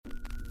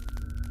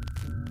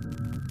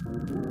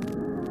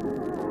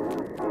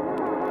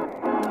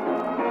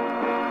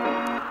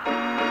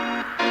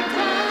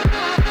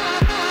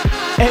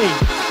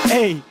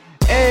Hey,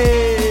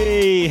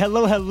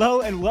 hello,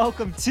 and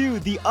welcome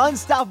to the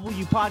Unstoppable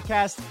You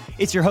podcast.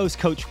 It's your host,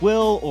 Coach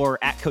Will, or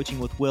at Coaching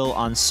with Will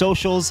on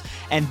socials.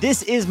 And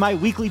this is my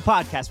weekly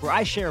podcast where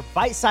I share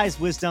bite-sized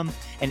wisdom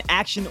and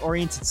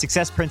action-oriented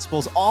success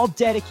principles, all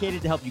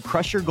dedicated to help you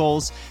crush your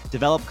goals,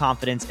 develop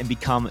confidence, and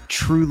become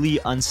truly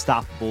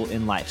unstoppable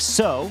in life.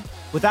 So,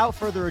 without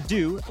further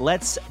ado,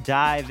 let's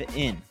dive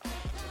in.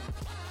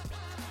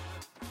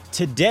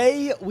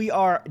 Today, we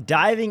are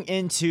diving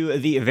into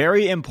the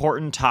very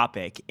important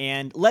topic,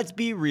 and let's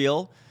be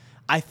real,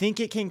 I think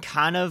it can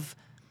kind of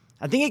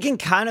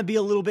be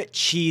a little bit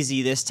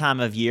cheesy this time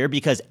of year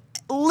because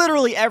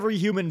literally every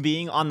human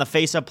being on the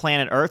face of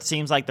planet Earth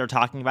seems like they're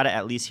talking about it,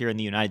 at least here in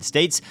the United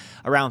States,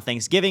 around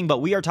Thanksgiving, but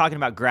we are talking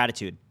about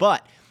gratitude.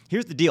 But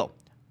here's the deal.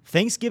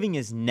 Thanksgiving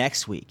is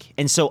next week,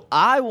 and so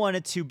I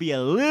wanted to be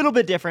a little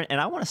bit different,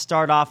 and I want to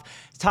start off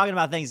talking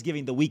about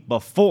Thanksgiving the week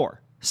before.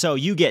 So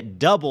you get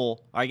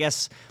double, or I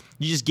guess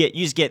you just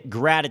get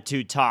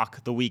gratitude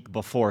talk the week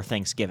before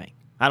Thanksgiving.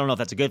 I don't know if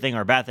that's a good thing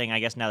or a bad thing, I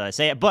guess, now that I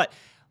say it, but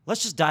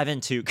let's just dive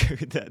into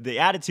the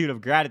attitude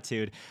of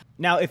gratitude.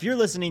 Now, if you're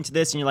listening to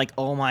this and you're like,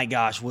 oh my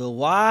gosh, Will,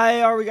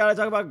 why are we got to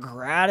talk about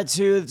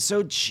gratitude? It's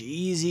so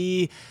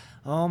cheesy.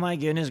 Oh my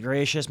goodness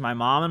gracious, my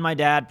mom and my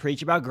dad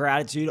preach about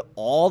gratitude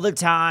all the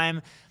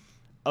time.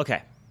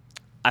 Okay,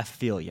 I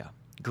feel you.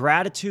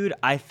 Gratitude,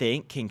 I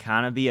think, can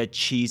kind of be a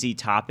cheesy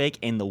topic.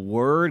 And the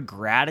word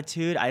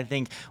gratitude, I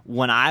think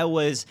when I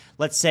was,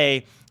 let's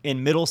say,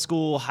 in middle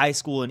school, high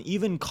school, and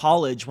even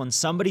college, when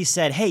somebody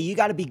said, hey, you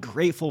got to be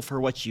grateful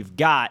for what you've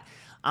got,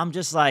 I'm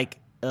just like,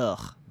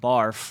 ugh,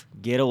 barf,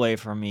 get away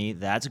from me.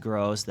 That's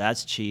gross.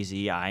 That's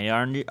cheesy. I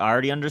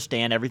already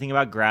understand everything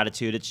about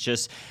gratitude. It's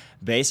just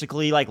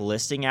basically like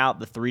listing out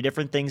the 3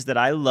 different things that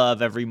I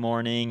love every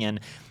morning and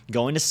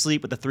going to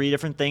sleep with the 3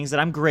 different things that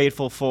I'm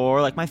grateful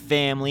for, like my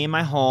family and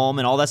my home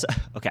and all that stuff.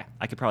 Okay,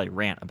 I could probably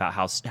rant about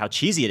how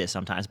cheesy it is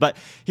sometimes, but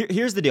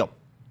here's the deal.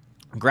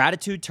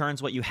 Gratitude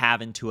turns what you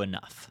have into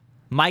enough.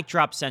 Mic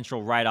drop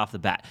central right off the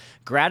bat.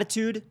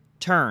 Gratitude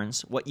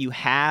turns what you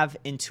have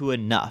into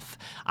enough.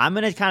 I'm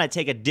going to kind of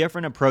take a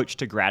different approach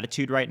to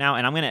gratitude right now,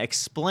 and I'm going to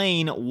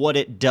explain what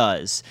it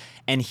does.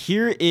 And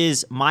here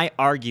is my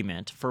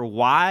argument for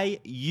why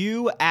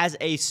you, as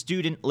a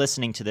student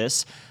listening to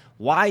this,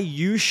 why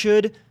you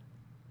should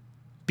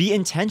be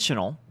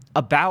intentional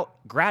about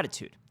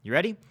gratitude. You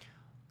ready?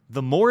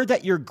 The more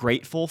that you're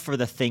grateful for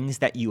the things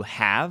that you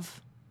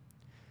have,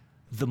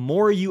 the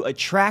more you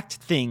attract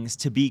things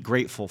to be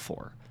grateful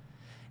for.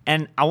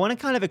 And I want to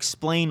kind of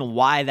explain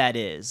why that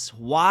is,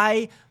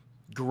 why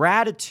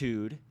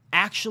gratitude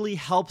actually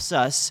helps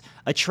us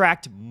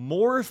attract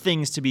more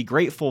things to be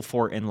grateful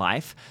for in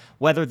life,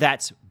 whether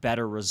that's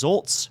better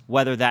results,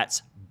 whether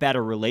that's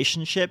better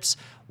relationships,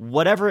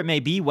 whatever it may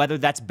be, whether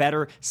that's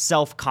better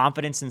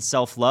self-confidence and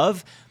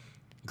self-love.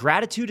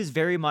 Gratitude is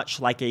very much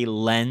like a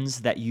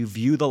lens that you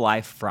view the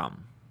life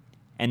from.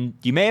 And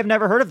you may have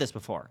never heard of this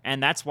before,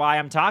 and that's why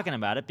I'm talking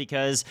about it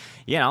because,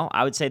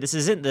 I would say this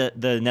isn't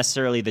the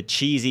necessarily the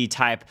cheesy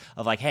type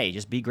of like, hey,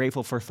 just be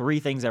grateful for 3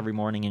 things every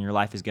morning and your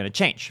life is going to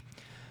change.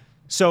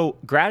 So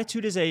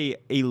gratitude is a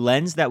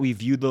lens that we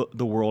view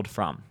the world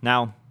from.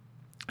 Now,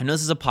 I know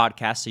this is a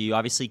podcast, so you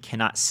obviously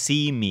cannot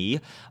see me,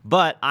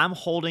 but I'm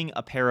holding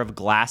a pair of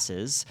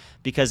glasses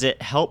because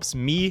it helps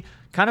me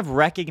kind of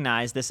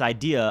recognize this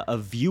idea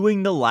of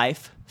viewing the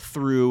life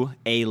through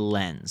a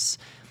lens.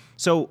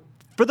 So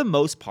for the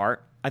most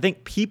part, I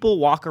think people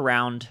walk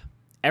around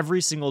every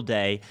single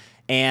day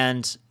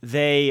and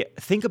they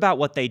think about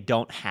what they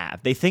don't have.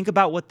 They think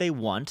about what they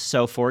want.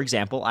 So for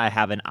example, I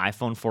have an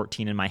iPhone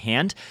 14 in my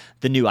hand.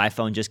 The new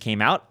iPhone just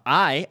came out.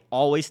 I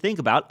always think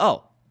about,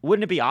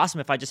 wouldn't it be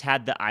awesome if I just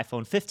had the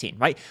iPhone 15,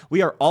 right?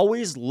 We are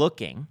always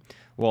looking.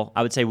 Well,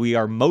 I would say we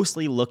are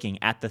mostly looking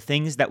at the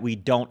things that we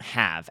don't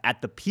have,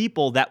 at the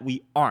people that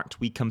we aren't.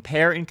 We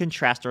compare and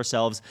contrast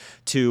ourselves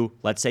to,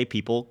 let's say,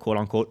 people, quote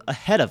unquote,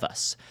 ahead of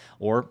us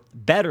or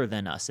better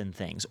than us in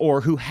things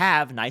or who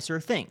have nicer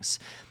things.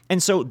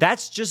 And so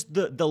that's just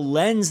the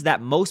lens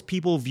that most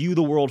people view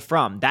the world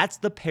from. That's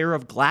the pair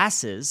of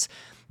glasses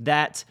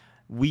that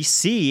we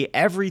see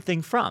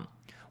everything from.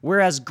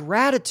 Whereas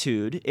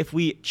gratitude, if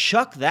we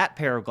chuck that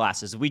pair of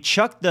glasses, if we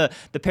chuck the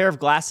pair of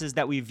glasses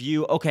that we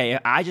view, okay,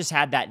 if I just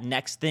had that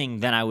next thing,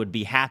 then I would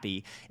be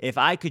happy. If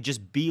I could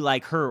just be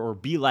like her or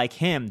be like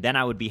him, then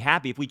I would be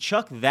happy. If we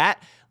chuck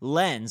that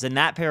lens and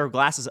that pair of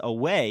glasses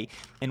away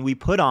and we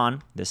put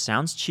on, this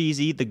sounds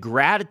cheesy, the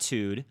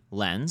gratitude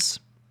lens,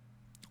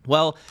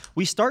 well,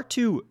 we start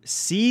to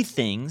see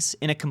things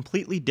in a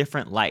completely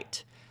different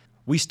light.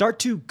 We start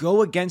to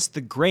go against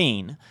the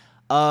grain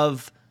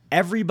of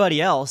everybody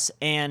else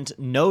and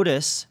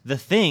notice the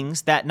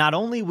things that not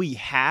only we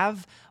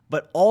have,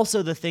 but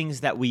also the things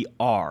that we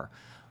are.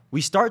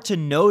 We start to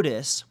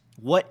notice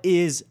what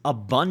is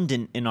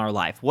abundant in our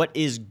life, what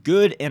is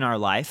good in our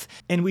life.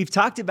 And we've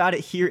talked about it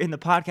here in the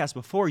podcast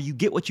before. You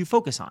get what you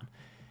focus on.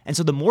 And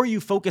so the more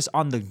you focus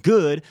on the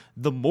good,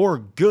 the more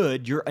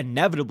good you're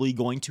inevitably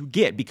going to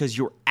get because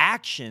your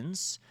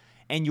actions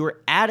and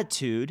your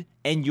attitude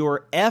and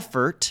your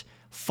effort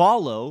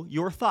follow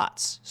your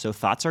thoughts. So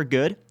thoughts are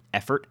good,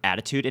 effort,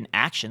 attitude, and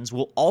actions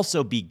will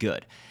also be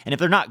good. And if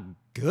they're not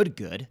good,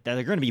 then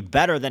they're going to be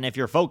better than if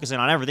you're focusing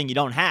on everything you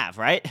don't have,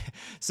 right?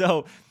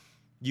 So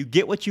you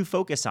get what you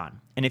focus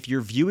on. And if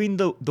you're viewing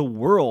the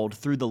world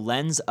through the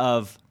lens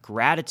of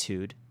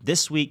gratitude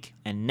this week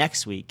and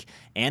next week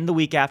and the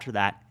week after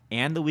that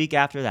and the week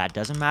after that,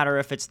 doesn't matter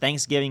if it's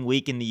Thanksgiving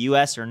week in the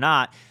US or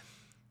not,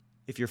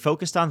 if you're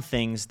focused on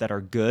things that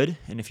are good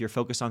and if you're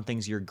focused on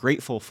things you're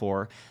grateful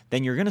for,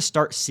 then you're going to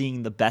start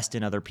seeing the best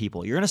in other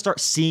people. You're going to start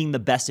seeing the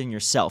best in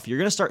yourself. You're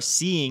going to start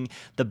seeing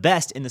the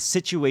best in the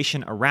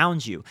situation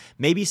around you.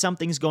 Maybe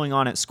something's going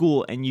on at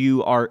school and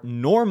you are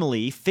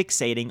normally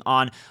fixating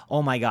on,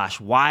 oh my gosh,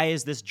 why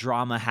is this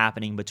drama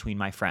happening between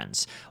my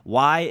friends?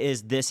 Why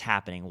is this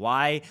happening?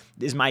 Why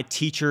is my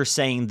teacher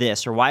saying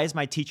this? Or why is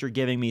my teacher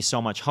giving me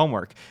so much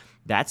homework?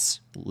 That's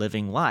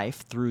living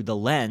life through the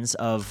lens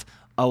of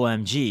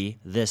OMG,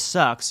 this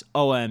sucks.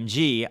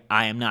 OMG,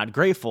 I am not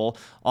grateful.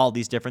 All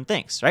these different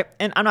things, right?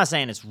 And I'm not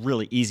saying it's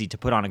really easy to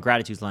put on a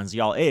gratitude lens,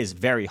 y'all. It is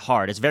very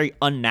hard. It's very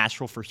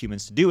unnatural for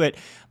humans to do it.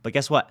 But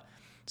guess what?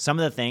 Some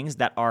of the things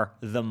that are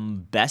the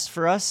best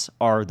for us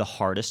are the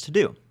hardest to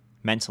do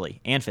mentally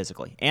and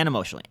physically and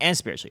emotionally and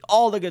spiritually.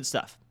 All the good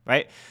stuff,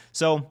 right?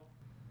 So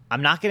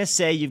I'm not going to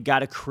say you've got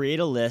to create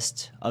a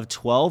list of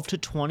 12 to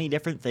 20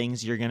 different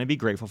things you're going to be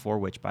grateful for,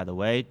 which, by the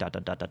way, I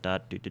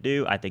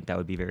think that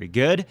would be very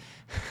good.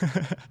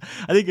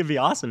 I think it'd be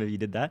awesome if you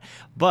did that.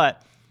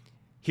 But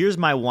here's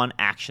my one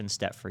action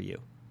step for you.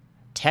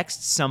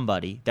 Text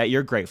somebody that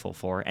you're grateful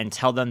for and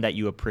tell them that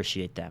you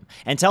appreciate them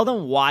and tell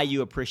them why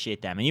you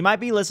appreciate them. And you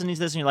might be listening to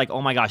this and you're like,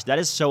 oh my gosh, that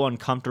is so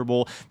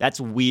uncomfortable. That's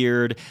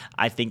weird.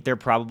 I think they're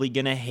probably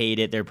going to hate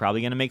it. They're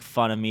probably going to make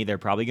fun of me. They're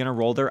probably going to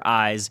roll their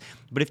eyes.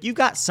 But if you've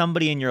got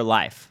somebody in your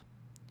life,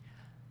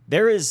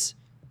 there is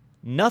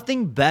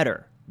nothing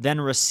better than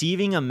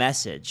receiving a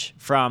message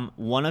from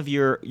one of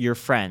your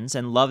friends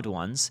and loved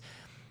ones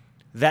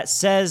that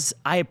says,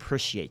 I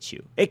appreciate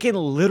you. It can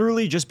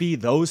literally just be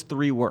those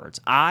 3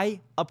 words. I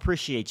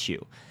appreciate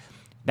you.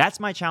 That's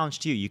my challenge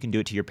to you. You can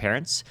do it to your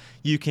parents.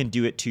 You can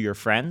do it to your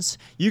friends.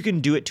 You can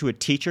do it to a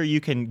teacher.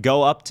 You can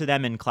go up to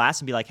them in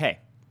class and be like, hey,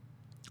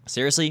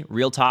 seriously,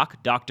 real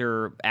talk,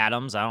 Dr.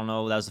 Adams, I don't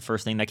know, that was the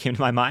first thing that came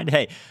to my mind.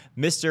 Hey,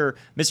 Mr.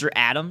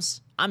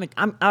 Adams, I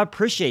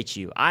appreciate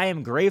you. I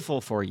am grateful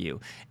for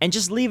you. And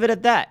just leave it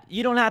at that.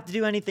 You don't have to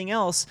do anything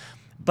else,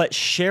 but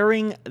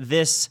sharing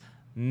this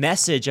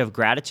message of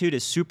gratitude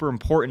is super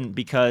important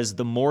because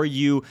the more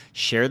you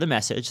share the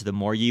message, the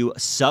more you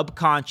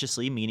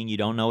subconsciously, meaning you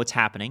don't know what's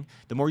happening,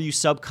 the more you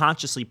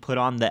subconsciously put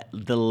on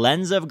the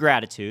lens of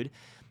gratitude,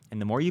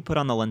 and the more you put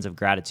on the lens of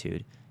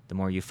gratitude, the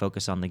more you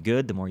focus on the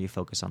good, the more you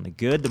focus on the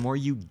good, the more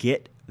you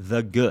get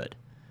the good.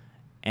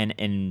 And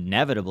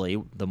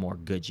inevitably, the more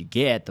good you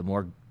get, the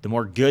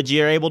more good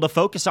you're able to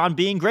focus on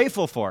being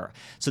grateful for.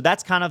 So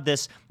that's kind of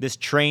this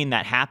train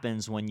that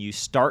happens when you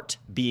start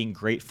being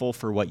grateful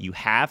for what you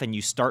have and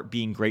you start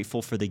being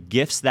grateful for the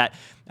gifts that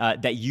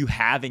you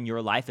have in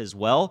your life as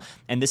well.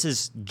 And this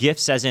is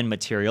gifts as in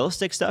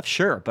materialistic stuff,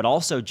 sure, but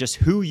also just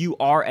who you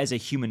are as a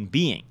human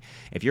being.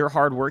 If you're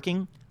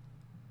hardworking,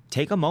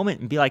 take a moment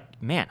and be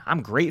like, man,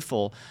 I'm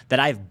grateful that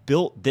I've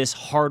built this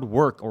hard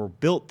work or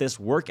built this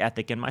work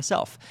ethic in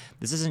myself.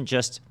 This isn't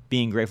just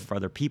being grateful for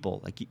other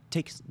people. Like, you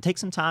take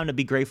some time to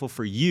be grateful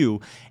for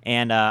you.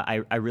 And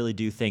I really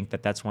do think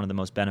that that's one of the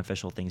most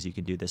beneficial things you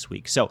can do this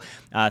week. So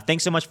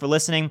thanks so much for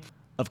listening.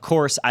 Of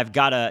course, I've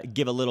got to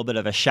give a little bit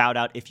of a shout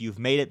out if you've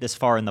made it this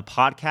far in the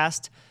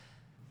podcast.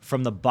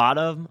 From the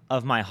bottom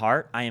of my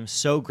heart, I am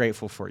so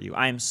grateful for you.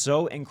 I am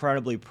so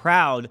incredibly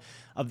proud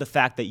of the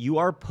fact that you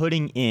are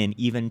putting in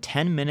even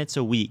 10 minutes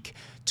a week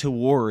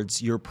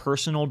towards your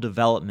personal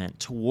development,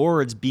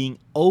 towards being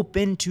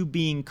open to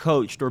being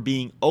coached or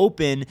being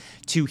open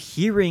to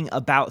hearing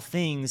about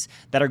things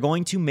that are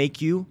going to make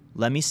you,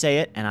 let me say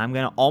it, and I'm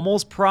going to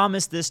almost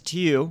promise this to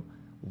you,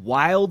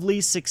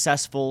 wildly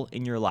successful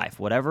in your life.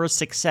 Whatever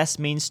success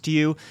means to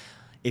you,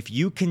 if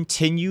you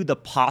continue the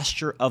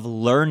posture of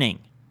learning,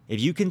 if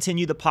you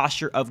continue the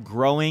posture of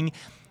growing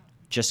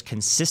just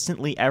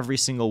consistently every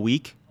single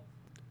week,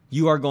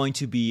 you are going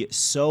to be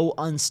so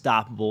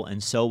unstoppable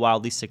and so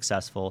wildly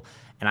successful.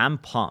 And I'm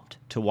pumped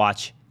to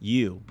watch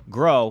you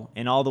grow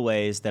in all the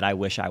ways that I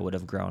wish I would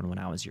have grown when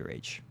I was your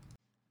age.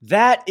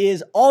 That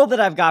is all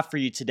that I've got for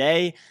you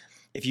today.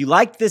 If you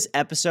liked this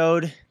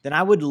episode, then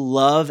I would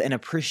love and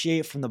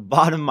appreciate from the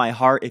bottom of my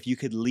heart if you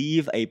could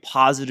leave a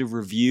positive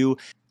review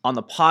on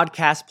the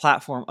podcast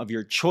platform of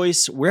your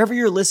choice. Wherever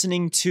you're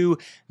listening to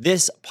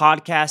this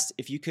podcast,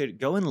 if you could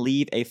go and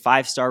leave a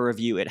 5-star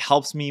review, it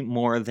helps me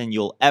more than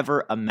you'll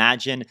ever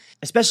imagine,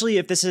 especially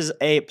if this is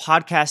a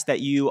podcast that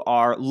you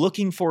are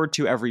looking forward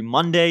to every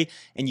Monday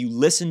and you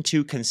listen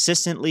to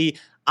consistently.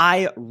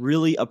 I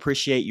really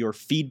appreciate your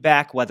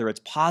feedback, whether it's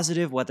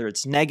positive, whether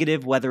it's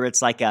negative, whether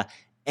it's like I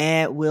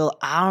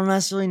don't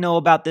necessarily know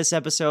about this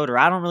episode, or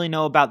I don't really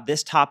know about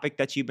this topic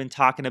that you've been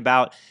talking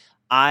about.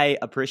 I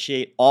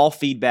appreciate all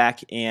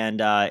feedback,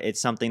 and it's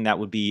something that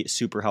would be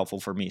super helpful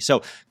for me.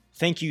 So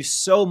Thank you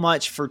so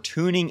much for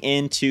tuning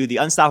into the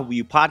Unstoppable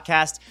You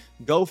podcast.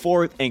 Go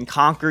forth and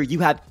conquer. You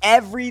have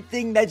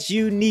everything that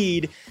you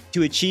need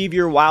to achieve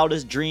your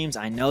wildest dreams.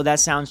 I know that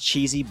sounds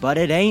cheesy, but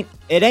it ain't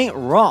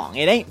wrong.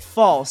 It ain't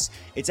false.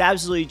 It's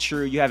absolutely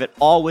true. You have it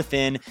all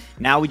within.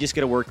 Now we just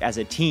got to work as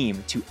a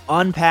team to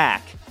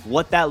unpack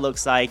what that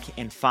looks like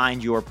and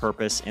find your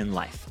purpose in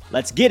life.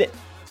 Let's get it.